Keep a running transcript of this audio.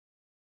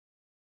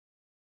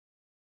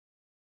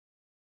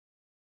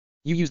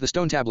You use the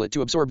stone tablet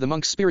to absorb the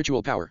monk's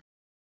spiritual power.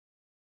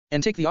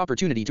 And take the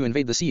opportunity to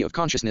invade the sea of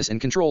consciousness and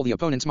control the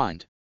opponent's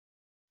mind.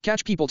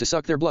 Catch people to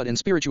suck their blood and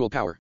spiritual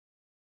power.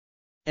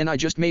 And I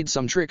just made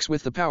some tricks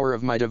with the power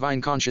of my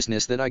divine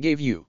consciousness that I gave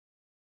you.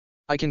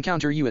 I can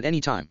counter you at any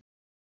time.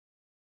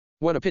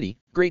 What a pity,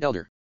 great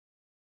elder.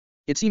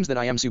 It seems that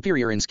I am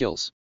superior in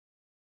skills.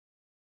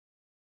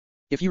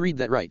 If you read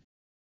that right.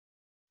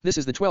 This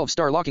is the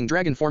 12-star locking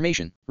dragon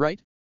formation,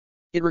 right?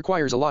 It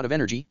requires a lot of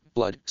energy,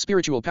 blood,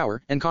 spiritual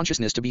power, and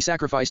consciousness to be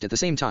sacrificed at the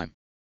same time.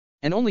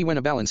 And only when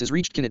a balance is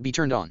reached can it be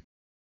turned on.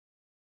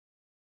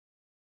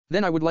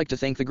 Then I would like to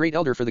thank the great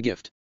elder for the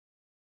gift.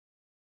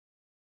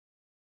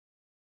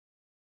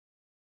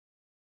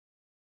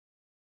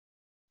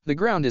 The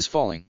ground is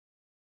falling.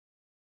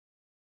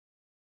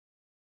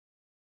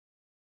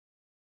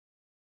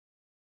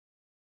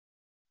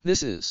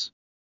 This is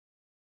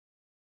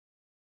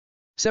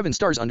 7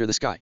 stars under the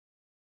sky.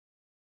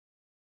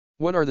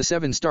 What are the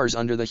 7 stars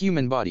under the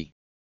human body?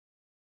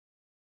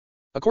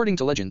 According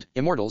to legend,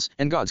 immortals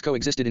and gods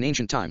coexisted in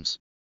ancient times.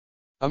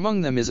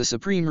 Among them is a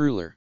supreme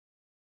ruler.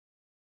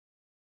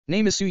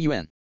 Name is Su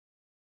Yuan.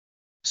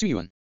 Su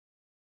Yuan.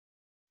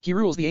 He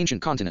rules the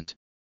ancient continent.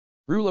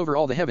 Rule over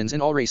all the heavens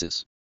and all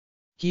races.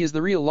 He is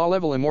the real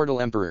law-level immortal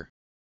emperor.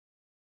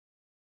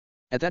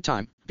 At that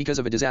time, because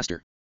of a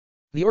disaster,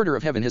 the order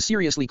of heaven has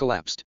seriously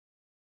collapsed.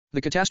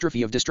 The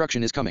catastrophe of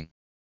destruction is coming.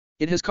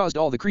 It has caused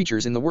all the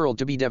creatures in the world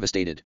to be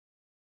devastated.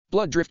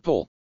 Blood drift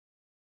pole.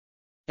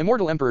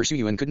 Immortal Emperor Su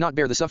Yuan could not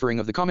bear the suffering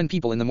of the common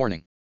people in the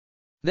morning.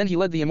 Then he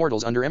led the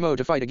immortals under Mo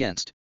to fight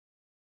against.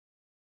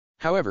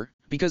 However,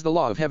 because the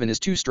law of heaven is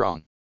too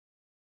strong,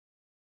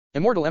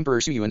 Immortal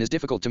Emperor Su Yuan is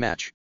difficult to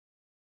match.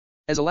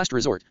 As a last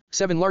resort,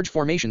 7 large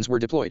formations were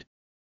deployed.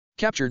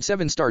 Captured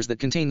 7 stars that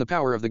contain the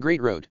power of the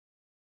Great Road.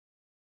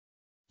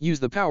 Use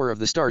the power of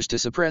the stars to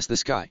suppress the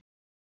sky.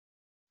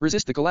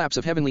 Resist the collapse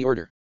of heavenly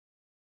order.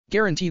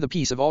 Guarantee the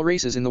peace of all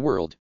races in the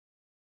world.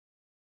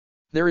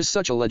 There is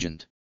such a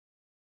legend.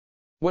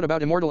 What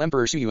about Immortal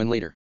Emperor Su Yuan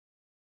later?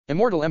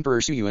 Immortal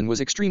Emperor Su Yuan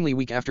was extremely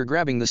weak after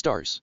grabbing the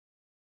stars.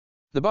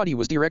 The body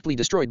was directly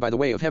destroyed by the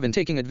way of heaven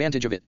taking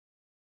advantage of it.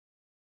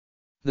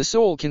 The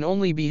soul can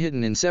only be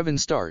hidden in 7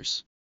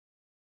 stars.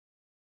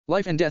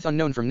 Life and death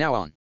unknown from now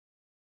on.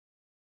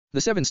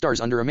 The 7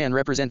 stars under a man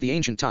represent the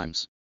ancient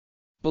times.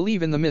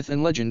 Believe in the myth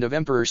and legend of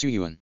Emperor Su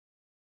Yuan.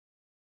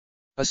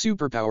 A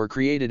superpower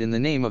created in the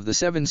name of the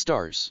 7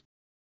 stars.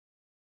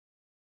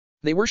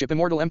 They worship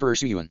Immortal Emperor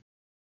Su Yuan.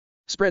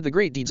 Spread the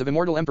great deeds of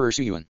Immortal Emperor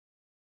Su Yuan.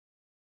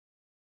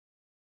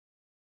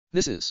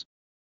 This is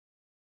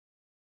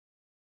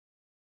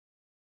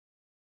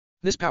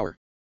this power.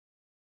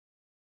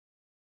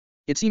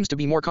 It seems to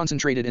be more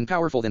concentrated and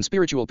powerful than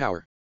spiritual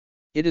power.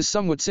 It is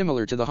somewhat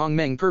similar to the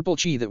Hongmeng purple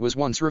qi that was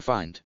once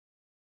refined.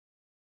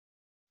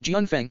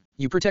 Jianfeng,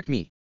 you protect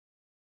me.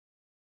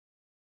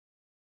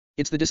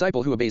 It's the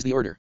disciple who obeys the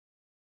order.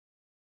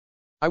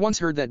 I once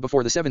heard that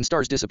before the 7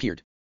 stars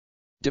disappeared.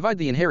 Divide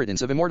the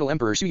inheritance of Immortal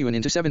Emperor Su Yuan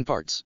into 7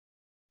 parts.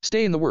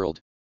 Stay in the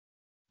world.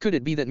 Could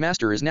it be that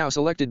Master is now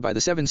selected by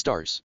the 7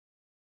 stars?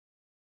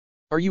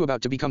 Are you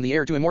about to become the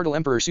heir to Immortal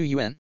Emperor Su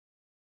Yuan?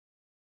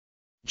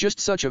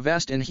 Just such a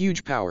vast and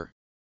huge power.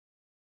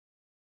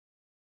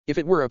 If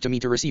it were up to me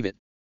to receive it.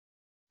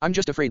 I'm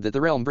just afraid that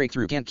the realm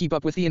breakthrough can't keep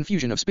up with the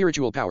infusion of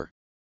spiritual power.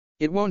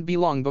 It won't be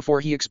long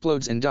before he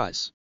explodes and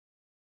dies.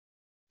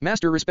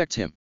 Master respects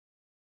him.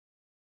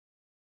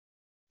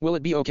 Will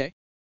it be okay?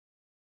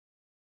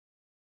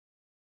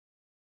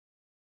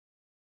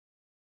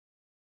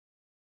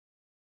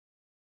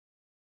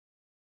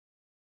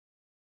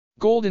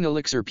 Golden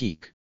Elixir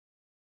Peak.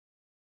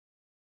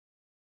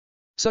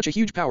 Such a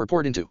huge power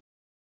poured into.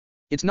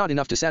 It's not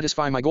enough to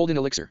satisfy my golden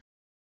elixir.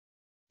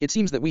 It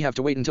seems that we have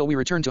to wait until we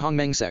return to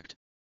Hongmeng sect.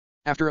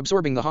 After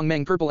absorbing the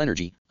Hongmeng purple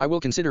energy, I will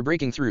consider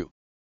breaking through.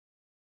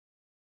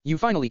 You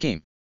finally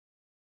came.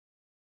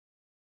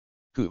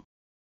 Who?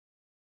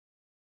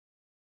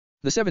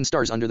 The 7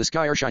 stars under the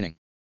sky are shining.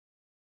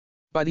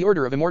 By the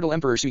order of Immortal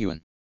Emperor Su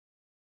Yuan.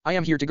 I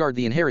am here to guard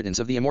the inheritance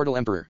of the Immortal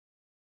Emperor.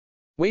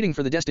 Waiting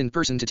for the destined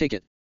person to take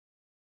it.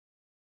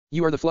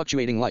 You are the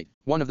fluctuating light,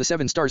 one of the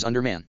 7 stars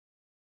under man.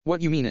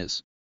 What you mean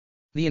is,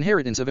 the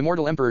inheritance of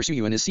Immortal Emperor Su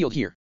Yuan is sealed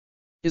here.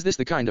 Is this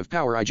the kind of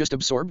power I just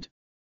absorbed?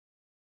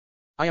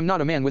 I am not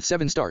a man with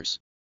 7 stars.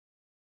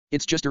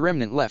 It's just a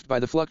remnant left by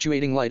the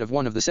fluctuating light of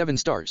one of the 7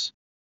 stars.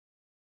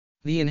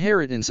 The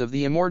inheritance of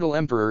the Immortal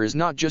Emperor is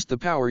not just the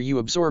power you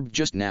absorbed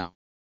just now.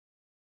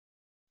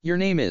 Your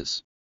name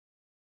is?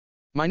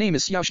 My name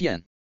is Xiao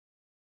Xian.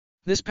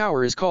 This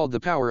power is called the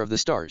power of the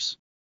stars.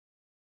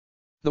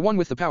 The one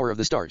with the power of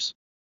the stars.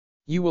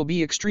 You will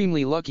be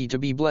extremely lucky to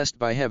be blessed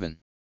by heaven.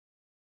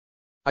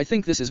 I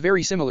think this is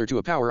very similar to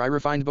a power I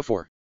refined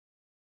before.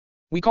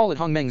 We call it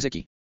Hongmeng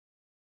Ziki.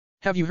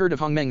 Have you heard of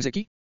Hongmeng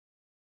Ziki?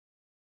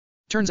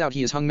 Turns out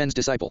he is Hongmen's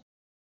disciple.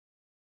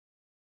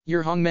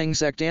 Your Hongmeng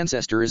sect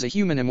ancestor is a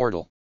human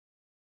immortal.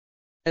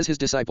 As his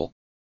disciple,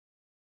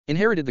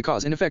 inherited the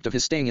cause and effect of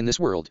his staying in this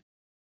world.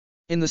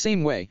 In the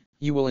same way,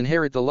 you will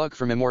inherit the luck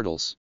from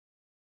immortals.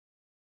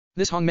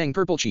 This Hongmeng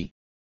purple qi.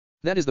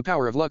 That is the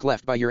power of luck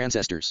left by your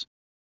ancestors.